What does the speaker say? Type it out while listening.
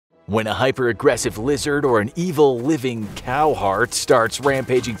When a hyper-aggressive lizard or an evil living cow heart starts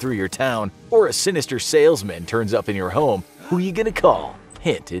rampaging through your town, or a sinister salesman turns up in your home, who you gonna call?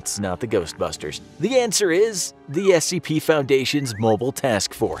 Hint, it's not the Ghostbusters. The answer is the SCP Foundation's Mobile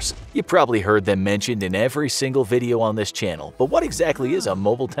Task Force. You probably heard them mentioned in every single video on this channel, but what exactly is a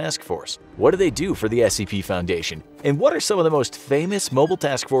Mobile Task Force? What do they do for the SCP Foundation? And what are some of the most famous Mobile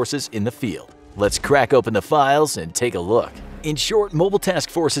Task Forces in the field? Let's crack open the files and take a look. In short, Mobile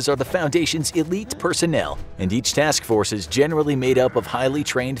Task Forces are the Foundation's elite personnel, and each task force is generally made up of highly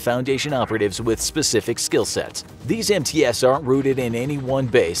trained Foundation operatives with specific skill sets. These MTFs aren't rooted in any one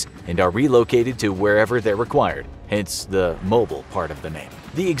base and are relocated to wherever they're required, hence the mobile part of the name.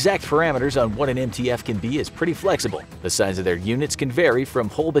 The exact parameters on what an MTF can be is pretty flexible. The size of their units can vary from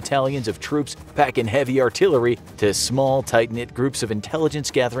whole battalions of troops packing heavy artillery to small, tight-knit groups of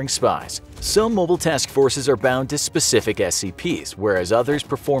intelligence-gathering spies. Some mobile task forces are bound to specific SCPs, whereas others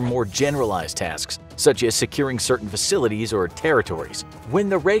perform more generalized tasks, such as securing certain facilities or territories. When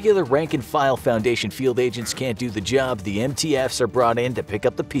the regular rank-and-file Foundation field agents can't do the job, the MTFs are brought in to pick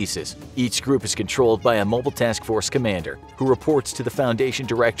up the pieces. Each group is controlled by a Mobile Task Force commander, who reports to the Foundation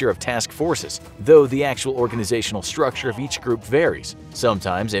Director of Task Forces, though the actual organizational structure of each group varies.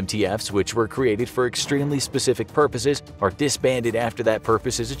 Sometimes MTFs, which were created for extremely specific purposes, are disbanded after that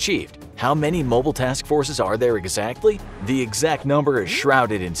purpose is achieved. How many mobile task forces are there exactly? The exact number is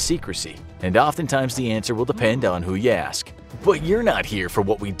shrouded in secrecy, and oftentimes the answer will depend on who you ask. But you're not here for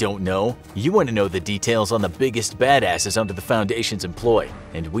what we don't know. You want to know the details on the biggest badasses under the Foundation's employ,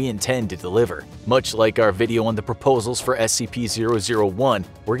 and we intend to deliver. Much like our video on the proposals for SCP-001,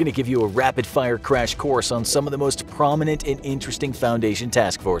 we're going to give you a rapid-fire crash course on some of the most prominent and interesting Foundation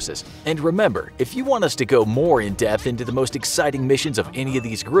task forces. And remember, if you want us to go more in-depth into the most exciting missions of any of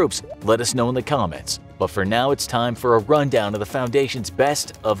these groups, let us know in the comments. But for now, it's time for a rundown of the Foundation's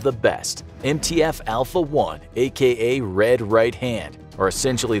best of the best. MTF Alpha-1, aka Red Right Hand, are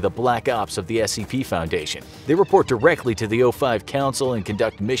essentially the Black Ops of the SCP Foundation. They report directly to the O5 Council and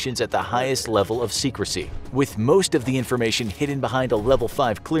conduct missions at the highest level of secrecy, with most of the information hidden behind a Level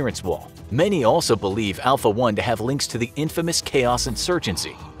 5 clearance wall. Many also believe Alpha-1 to have links to the infamous Chaos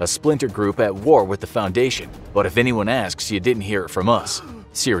Insurgency, a splinter group at war with the Foundation. But if anyone asks, you didn't hear it from us.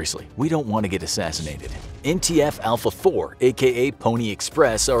 Seriously, we don't want to get assassinated. MTF Alpha-4, aka Pony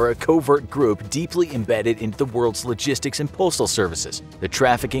Express, are a covert group deeply embedded into the world's logistics and postal services. The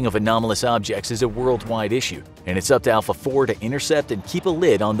trafficking of anomalous objects is a worldwide issue, and it's up to Alpha-4 to intercept and keep a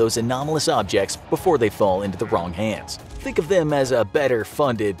lid on those anomalous objects before they fall into the wrong hands. Think of them as a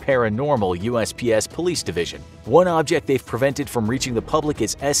better-funded paranormal USPS police division. One object they've prevented from reaching the public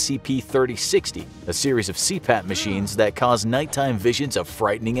is SCP-3060, a series of CPAP machines that cause nighttime visions of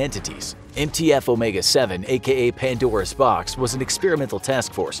frightening entities. MTF Omega-7, aka Pandora's Box, was an experimental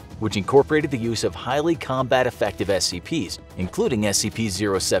task force which incorporated the use of highly combat-effective SCPs, including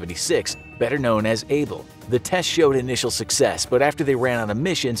SCP-076, better known as Abel. The test showed initial success, but after they ran out of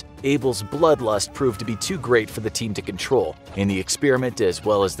missions, Abel's bloodlust proved to be too great for the team to control, and the experiment as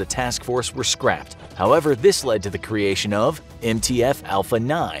well as the task force were scrapped. However, this led to the creation of MTF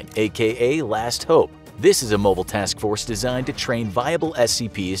Alpha-9, aka Last Hope. This is a mobile task force designed to train viable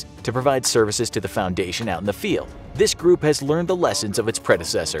SCPs to provide services to the Foundation out in the field. This group has learned the lessons of its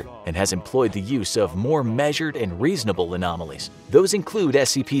predecessor and has employed the use of more measured and reasonable anomalies. Those include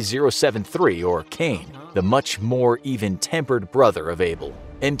SCP-073 or Cain, the much more even-tempered brother of Abel.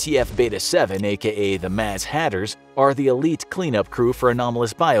 MTF Beta-7, aka the Mad Hatters, are the elite cleanup crew for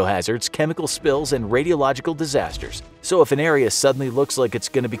anomalous biohazards, chemical spills, and radiological disasters. So if an area suddenly looks like it's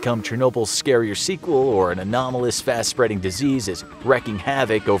going to become Chernobyl's scarier sequel, or an anomalous fast-spreading disease is wreaking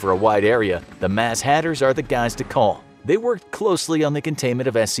havoc over a wide area, the Mad Hatters are the guys to call. They worked closely on the containment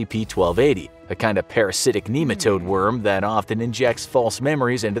of SCP-1280, a kind of parasitic nematode worm that often injects false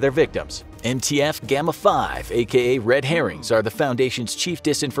memories into their victims. MTF Gamma-5, aka Red Herrings, are the Foundation's chief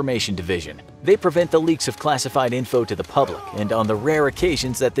disinformation division. They prevent the leaks of classified info to the public, and on the rare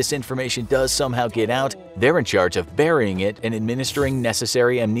occasions that this information does somehow get out, they're in charge of burying it and administering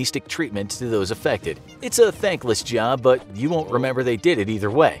necessary amnestic treatment to those affected. It's a thankless job, but you won't remember they did it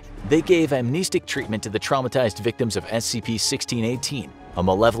either way. They gave amnestic treatment to the traumatized victims of SCP-1618, a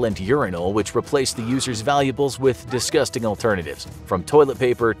malevolent urinal which replaced the user's valuables with disgusting alternatives, from toilet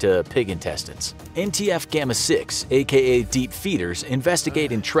paper to pig intestines. MTF Gamma-6, aka Deep Feeders,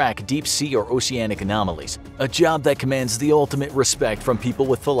 investigate and track deep-sea or oceanic anomalies, a job that commands the ultimate respect from people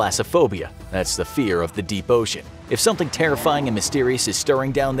with thalassophobia. That's the fear of the deep ocean. If something terrifying and mysterious is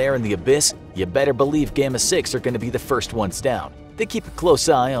stirring down there in the abyss, you better believe Gamma-6 are going to be the first ones down. They keep a close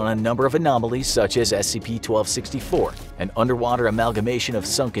eye on a number of anomalies such as SCP-1264, an underwater amalgamation of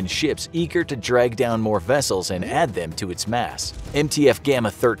sunken ships eager to drag down more vessels and add them to its mass. MTF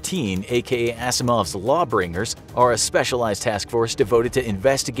Gamma-13, aka Asimov's Lawbringers, are a specialized task force devoted to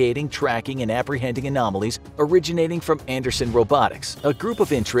investigating, tracking, and apprehending anomalies originating from Anderson Robotics, a group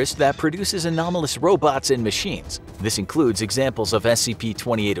of interest that produces anomalous robots and machines. This includes examples of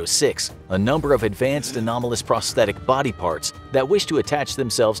SCP-2806, a number of advanced anomalous prosthetic body parts that wish to attach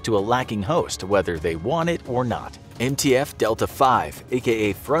themselves to a lacking host, whether they want it or not. MTF Delta-5,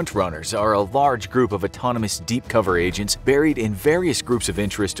 aka Frontrunners, are a large group of autonomous deep cover agents buried in various groups of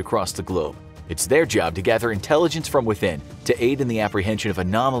interest across the globe. It's their job to gather intelligence from within to aid in the apprehension of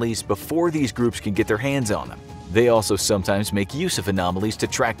anomalies before these groups can get their hands on them. They also sometimes make use of anomalies to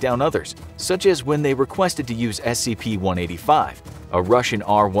track down others, such as when they requested to use SCP-185, a Russian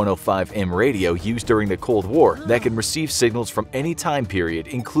R-105M radio used during the Cold War that can receive signals from any time period,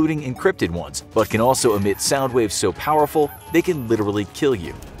 including encrypted ones, but can also emit sound waves so powerful they can literally kill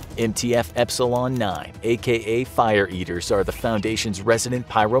you. MTF Epsilon 9, aka Fire Eaters, are the Foundation's resident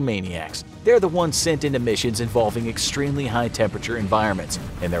pyromaniacs. They're the ones sent into missions involving extremely high-temperature environments,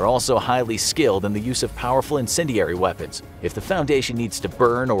 and they're also highly skilled in the use of powerful incendiary weapons. If the Foundation needs to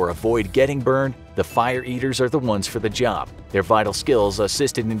burn or avoid getting burned, the Fire Eaters are the ones for the job. Their vital skills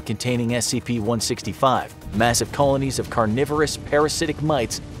assisted in containing SCP-165, massive colonies of carnivorous, parasitic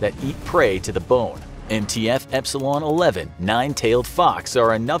mites that eat prey to the bone. MTF Epsilon 11, Nine-Tailed Fox,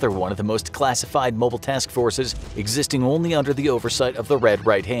 are another one of the most classified mobile task forces existing only under the oversight of the Red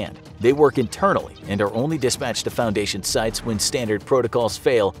Right Hand. They work internally and are only dispatched to Foundation sites when standard protocols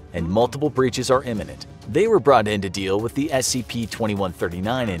fail and multiple breaches are imminent. They were brought in to deal with the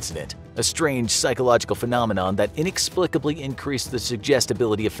SCP-2139 incident, a strange psychological phenomenon that inexplicably increased the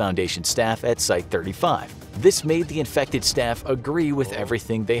suggestibility of Foundation staff at Site-35. This made the infected staff agree with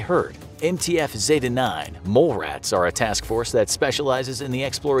everything they heard. MTF Zeta-9, Mole Rats, are a task force that specializes in the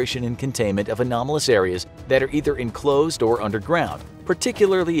exploration and containment of anomalous areas that are either enclosed or underground,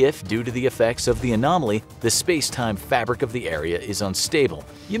 particularly if, due to the effects of the anomaly, the space-time fabric of the area is unstable.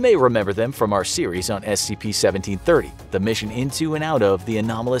 You may remember them from our series on SCP-1730, the mission into and out of the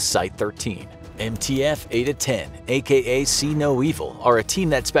anomalous Site-13. MTF Eta-10, aka See No Evil, are a team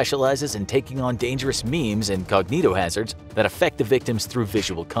that specializes in taking on dangerous memes and cognitohazards that affect the victims through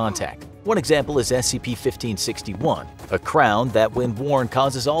visual contact. One example is SCP-1561, a crown that when worn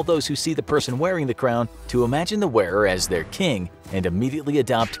causes all those who see the person wearing the crown to imagine the wearer as their king and immediately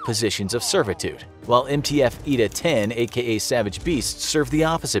adopt positions of servitude. While MTF Eta-10, aka Savage Beasts, serve the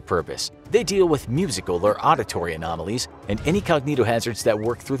opposite purpose. They deal with musical or auditory anomalies and any cognitohazards that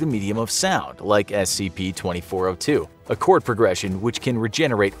work through the medium of sound, like SCP-2402, a chord progression which can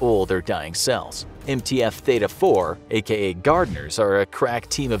regenerate old or dying cells. MTF Theta-4, aka Gardeners, are a crack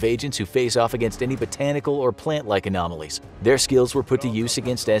team of agents who face off against any botanical or plant-like anomalies. Their skills were put to use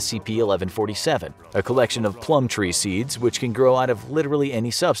against SCP-1147, a collection of plum tree seeds which can grow out of literally any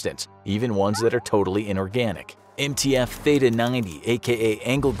substance, even ones that are totally inorganic. MTF Theta-90, aka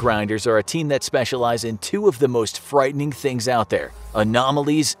Angle Grinders, are a team that specialize in two of the most frightening things out there: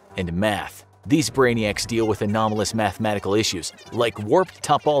 anomalies and math. These brainiacs deal with anomalous mathematical issues, like warped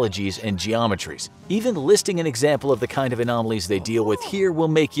topologies and geometries. Even listing an example of the kind of anomalies they deal with here will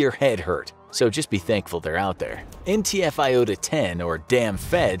make your head hurt, so just be thankful they're out there. MTF Iota-10, or Damn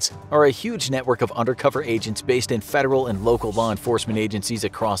Feds, are a huge network of undercover agents based in federal and local law enforcement agencies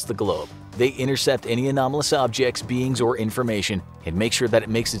across the globe. They intercept any anomalous objects, beings, or information and make sure that it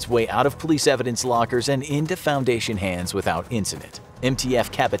makes its way out of police evidence lockers and into Foundation hands without incident.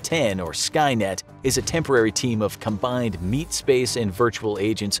 MTF Kappa-10, or Skynet, is a temporary team of combined meat space and virtual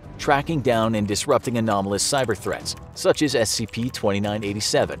agents tracking down and disrupting anomalous cyber threats, such as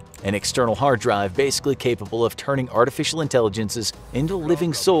SCP-2987, an external hard drive basically capable of turning artificial intelligences into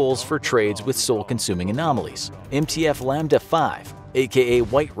living souls for trades with soul-consuming anomalies. MTF Lambda-5, aka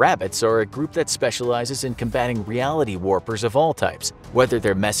White Rabbits, are a group that specializes in combating reality warpers of all types, whether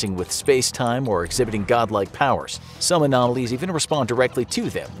they're messing with space-time or exhibiting godlike powers. Some anomalies even respond directly to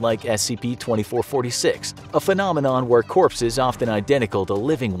them, like SCP-2446, a phenomenon where corpses often identical to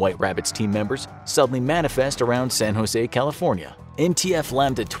living White Rabbits team members suddenly manifest around San Jose, California. MTF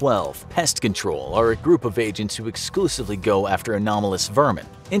Lambda-12, Pest Control, are a group of agents who exclusively go after anomalous vermin.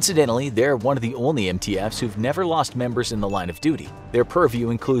 Incidentally, they're one of the only MTFs who've never lost members in the line of duty. Their purview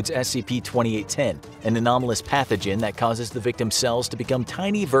includes SCP-2810, an anomalous pathogen that causes the victim's cells to become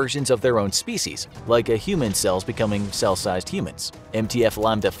tiny versions of their own species, like a human cells becoming cell-sized humans. MTF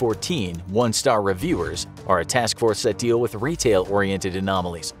Lambda-14, One-Star Reviewers, are a task force that deal with retail-oriented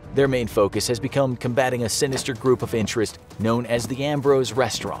anomalies. Their main focus has become combating a sinister group of interest known as the Ambrose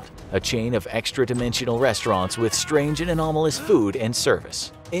Restaurant, a chain of extra-dimensional restaurants with strange and anomalous food and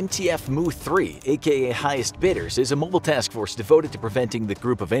service. MTF Mu-3, aka Highest Bidders, is a mobile task force devoted to preventing the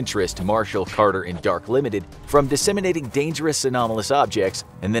group of interest, Marshall, Carter, and Dark Limited, from disseminating dangerous anomalous objects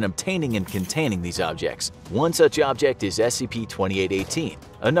and then obtaining and containing these objects. One such object is SCP-2818,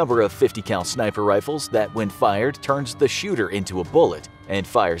 a number of 50 cal sniper rifles that, when fired, turns the shooter into a bullet and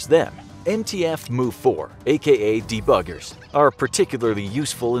fires them. MTF Mu-4, aka Debuggers, are particularly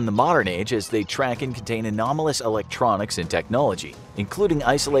useful in the modern age as they track and contain anomalous electronics and technology, including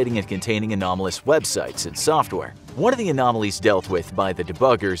isolating and containing anomalous websites and software. One of the anomalies dealt with by the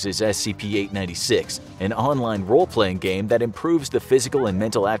Debuggers is SCP-896, an online role-playing game that improves the physical and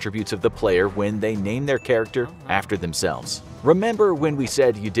mental attributes of the player when they name their character after themselves. Remember when we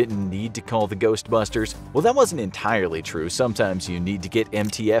said you didn't need to call the Ghostbusters? Well, that wasn't entirely true. Sometimes you need to get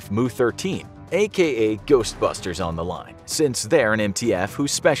MTF Mu-13, aka Ghostbusters, on the line, since they're an MTF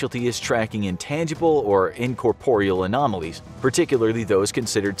whose specialty is tracking intangible or incorporeal anomalies, particularly those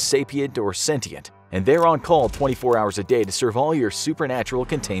considered sapient or sentient, and they're on call 24 hours a day to serve all your supernatural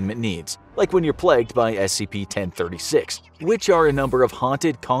containment needs, like when you're plagued by SCP-1036, which are a number of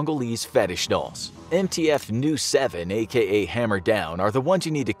haunted Congolese fetish dolls. MTF Nu-7, aka Hammer Down, are the ones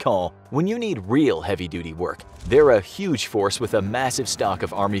you need to call when you need real heavy-duty work. They're a huge force with a massive stock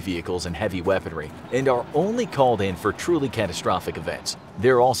of army vehicles and heavy weaponry, and are only called in for truly catastrophic events.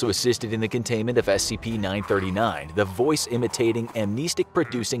 They're also assisted in the containment of SCP-939, the voice-imitating,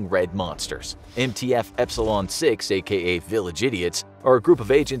 amnestic-producing red monsters. MTF Epsilon-6, aka Village Idiots, are a group of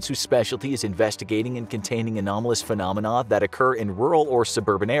agents whose specialty is investigating and containing anomalous phenomena that occur in rural or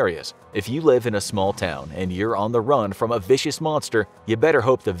suburban areas. If you live in a small town and you're on the run from a vicious monster, you better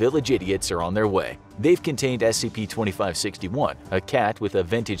hope the Village Idiots are on their way. They've contained SCP-2561, a cat with a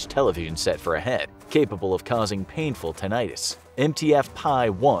vintage television set for a head, capable of causing painful tinnitus. MTF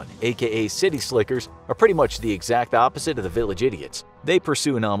Pi-1, aka City Slickers, are pretty much the exact opposite of the Village Idiots. They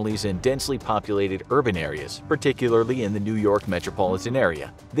pursue anomalies in densely populated urban areas, particularly in the New York metropolitan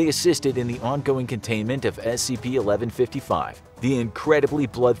area. They assisted in the ongoing containment of SCP-1155, the incredibly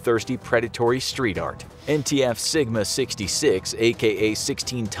bloodthirsty predatory street art. MTF Sigma-66, aka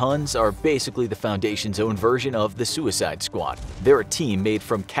 16 Tons, are basically the Foundation's own version of the Suicide Squad. They're a team made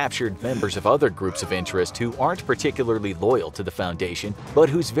from captured members of other groups of interest who aren't particularly loyal to the Foundation, but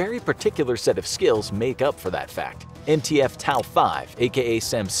whose very particular set of skills make up for that fact. MTF Tau-5, aka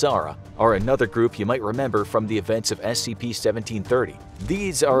Samsara, are another group you might remember from the events of SCP-1730.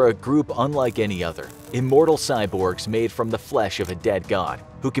 These are a group unlike any other, immortal cyborgs made from the flesh of a dead god,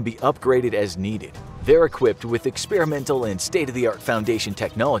 who can be upgraded as needed. They're equipped with experimental and state-of-the-art Foundation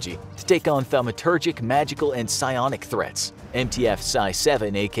technology to take on thaumaturgic, magical, and psionic threats. MTF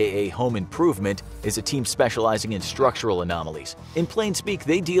Psi-7, aka Home Improvement, is a team specializing in structural anomalies. In plain speak,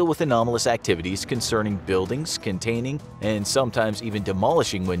 they deal with anomalous activities concerning buildings, containing, and sometimes even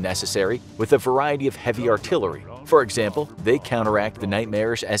demolishing when necessary, with a variety of heavy artillery. For example, they counteract the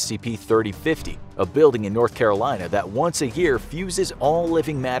nightmarish SCP-3050, a building in North Carolina that once a year fuses all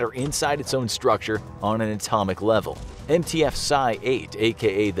living matter inside its own structure on an atomic level. MTF Psi-8,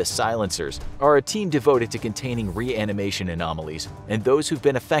 aka the Silencers, are a team devoted to containing reanimation anomalies and those who've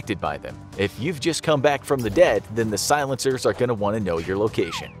been affected by them. If you've just come back from the dead, then the Silencers are going to want to know your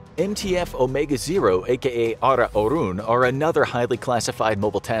location. MTF Omega-0, aka Ara Orun, are another highly classified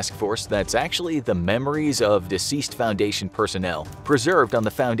mobile task force that's actually the memories of deceased Foundation personnel preserved on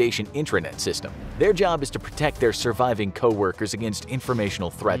the Foundation intranet system. Their job is to protect their surviving co-workers against informational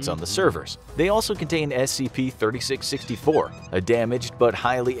threats on the servers. They also contain SCP-3664, a damaged but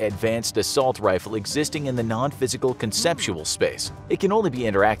highly advanced assault rifle existing in the non-physical conceptual space. It can only be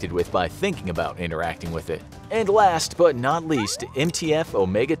interacted with by thinking about interacting with it. And last but not least, MTF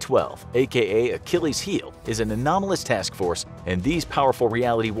Omega-12, aka Achilles' Heel, is an anomalous task force, and these powerful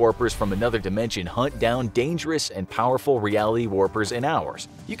reality warpers from another dimension hunt down dangerous and powerful reality warpers in ours.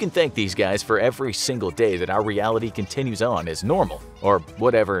 You can thank these guys for every single day that our reality continues on as normal, or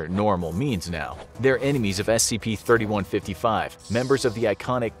whatever normal means now. They're enemies of SCP-3155, members of the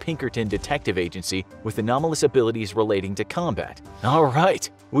iconic Pinkerton Detective Agency with anomalous abilities relating to combat. Alright,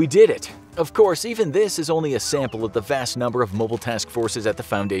 we did it! Of course, even this is only a sample of the vast number of mobile task forces at the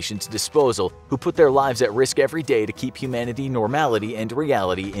Foundation's disposal who put their lives at risk every day to keep humanity, normality, and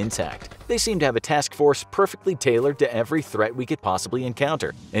reality intact. They seem to have a task force perfectly tailored to every threat we could possibly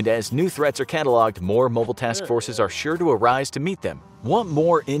encounter, and as new threats are cataloged, more mobile task forces are sure to arise to meet them. Want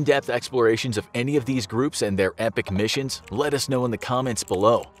more in-depth explorations of any of these groups and their epic missions? Let us know in the comments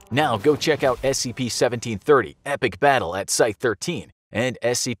below. Now go check out SCP-1730 Epic Battle at Site-13. and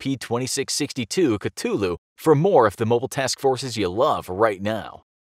SCP-2662 Cthulhu for more of the mobile task forces you love right now.